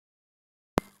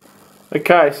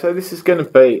Okay, so this is going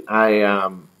to be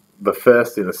the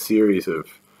first in a series of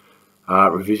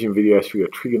revision videos for your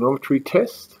trigonometry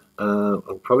test. I'm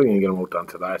probably going to get them all done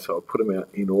today, so I'll put them out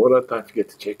in order. Don't forget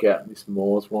to check out Miss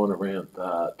Moore's one around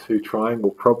two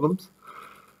triangle problems.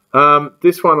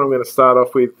 This one I'm going to start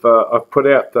off with, I've put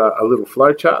out a little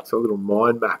flowchart, so a little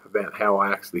mind map about how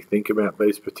I actually think about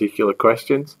these particular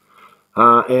questions.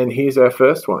 And here's our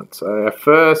first one. So our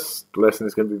first lesson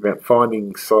is going to be about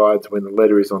finding sides when the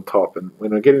letter is on top. And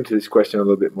when I get into this question a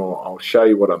little bit more, I'll show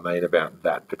you what I mean about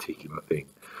that particular thing.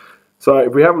 So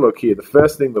if we have a look here, the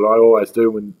first thing that I always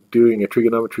do when doing a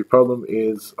trigonometry problem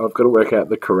is I've got to work out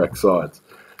the correct sides.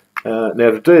 Now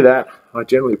to do that, I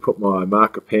generally put my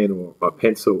marker pen or my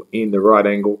pencil in the right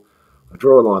angle. I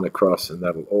draw a line across, and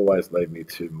that'll always lead me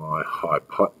to my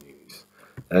hypotenuse.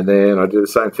 And then I do the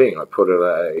same thing. I put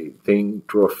a thing,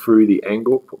 draw through the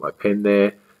angle, put my pen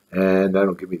there, and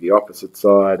that'll give me the opposite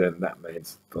side, and that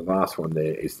means the last one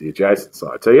there is the adjacent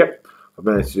side. So yep, I've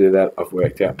managed to do that. I've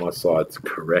worked out my sides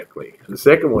correctly. And the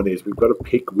second one is we've got to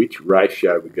pick which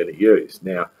ratio we're going to use.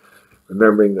 Now,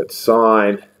 remembering that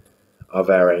sine of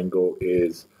our angle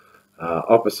is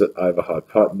opposite over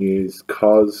hypotenuse,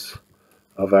 cos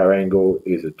of our angle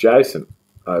is adjacent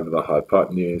over the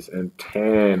hypotenuse, and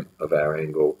tan of our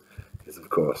angle is of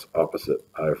course opposite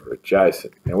over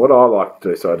adjacent. Now what I like to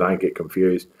do so I don't get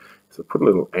confused is I put a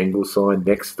little angle sign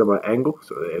next to my angle,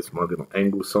 so there's my little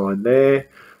angle sign there,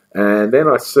 and then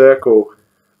I circle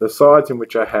the sides in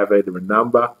which I have either a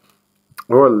number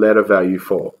or a letter value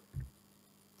for.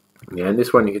 Now in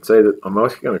this one you can see that I'm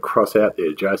actually going to cross out the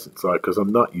adjacent side because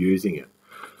I'm not using it.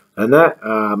 And that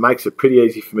makes it pretty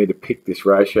easy for me to pick this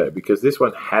ratio because this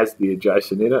one has the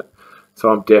adjacent in it. So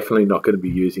I'm definitely not going to be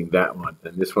using that one.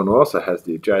 And this one also has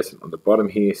the adjacent on the bottom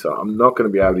here. So I'm not going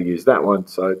to be able to use that one.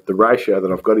 So the ratio that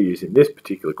I've got to use in this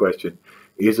particular question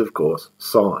is, of course,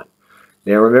 sine.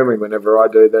 Now remembering whenever I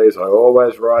do these, I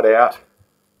always write out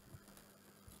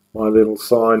my little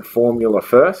sine formula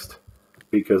first.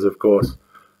 Because, of course,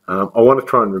 I want to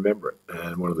try and remember it.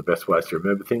 And one of the best ways to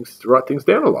remember things is to write things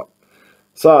down a lot.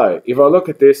 So if I look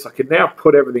at this, I can now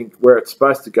put everything where it's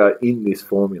supposed to go in this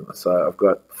formula. So I've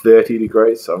got 30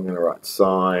 degrees, so I'm going to write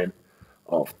sine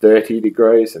of 30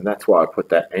 degrees, and that's why I put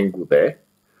that angle there.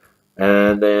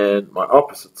 And then my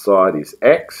opposite side is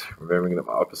x, remembering that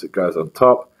my opposite goes on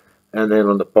top. And then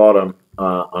on the bottom,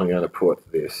 I'm going to put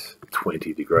this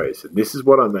 20 degrees. And this is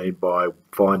what I mean by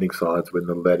finding sides when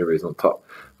the letter is on top.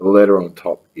 The letter on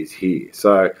top is here.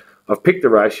 So I've picked the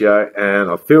ratio and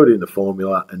I've filled in the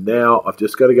formula, and now I've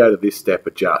just got to go to this step,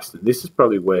 adjust. And this is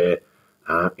probably where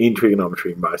in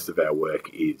trigonometry most of our work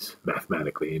is,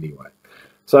 mathematically anyway.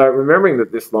 So remembering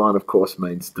that this line of course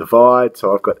means divide,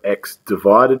 so I've got x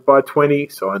divided by 20,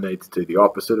 so I need to do the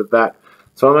opposite of that.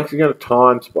 So I'm actually going to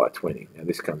times by 20. Now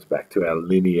this comes back to our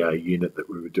linear unit that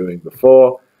we were doing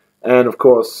before. And of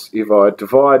course if I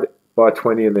divide by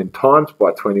 20 and then times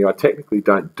by 20, I technically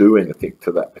don't do anything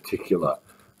to that particular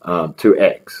to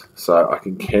x, so I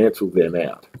can cancel them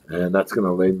out, and that's going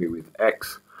to leave me with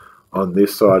x on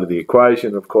this side of the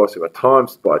equation. Of course, if I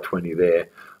times by 20 there,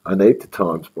 I need to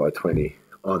times by 20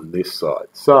 on this side.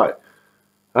 So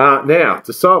now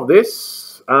to solve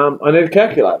this, I need a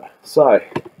calculator. So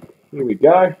here we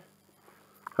go.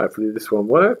 Hopefully this one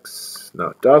works. No,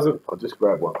 it doesn't. I'll just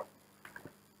grab one.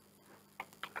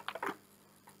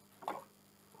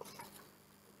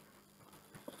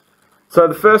 So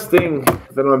the first thing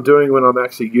that I'm doing when I'm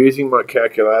actually using my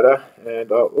calculator, and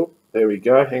there we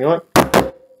go, hang on.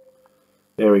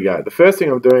 There we go. The first thing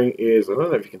I'm doing is, I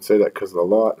don't know if you can see that because of the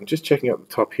light, I'm just checking up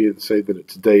the top here to see that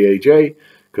it's DEG,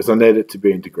 because I need it to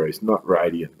be in degrees, not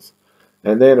radians.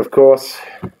 And then of course,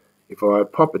 if I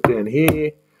pop it down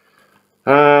here,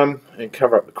 and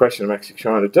cover up the question I'm actually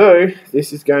trying to do,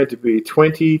 this is going to be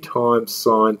 20 times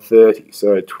sine 30.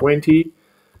 So 20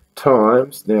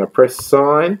 times, now press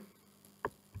sine,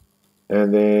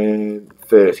 and then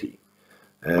 30,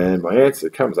 and my answer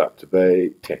comes up to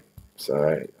be 10.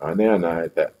 So I now know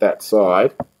that that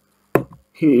side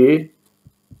here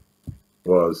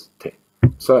was 10.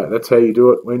 So that's how you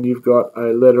do it when you've got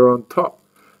a letter on top.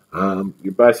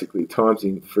 You're basically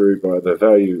timesing through by the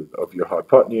value of your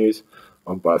hypotenuse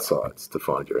on both sides to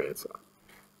find your answer.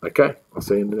 Okay, I'll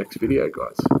see you in the next video,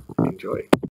 guys. Enjoy.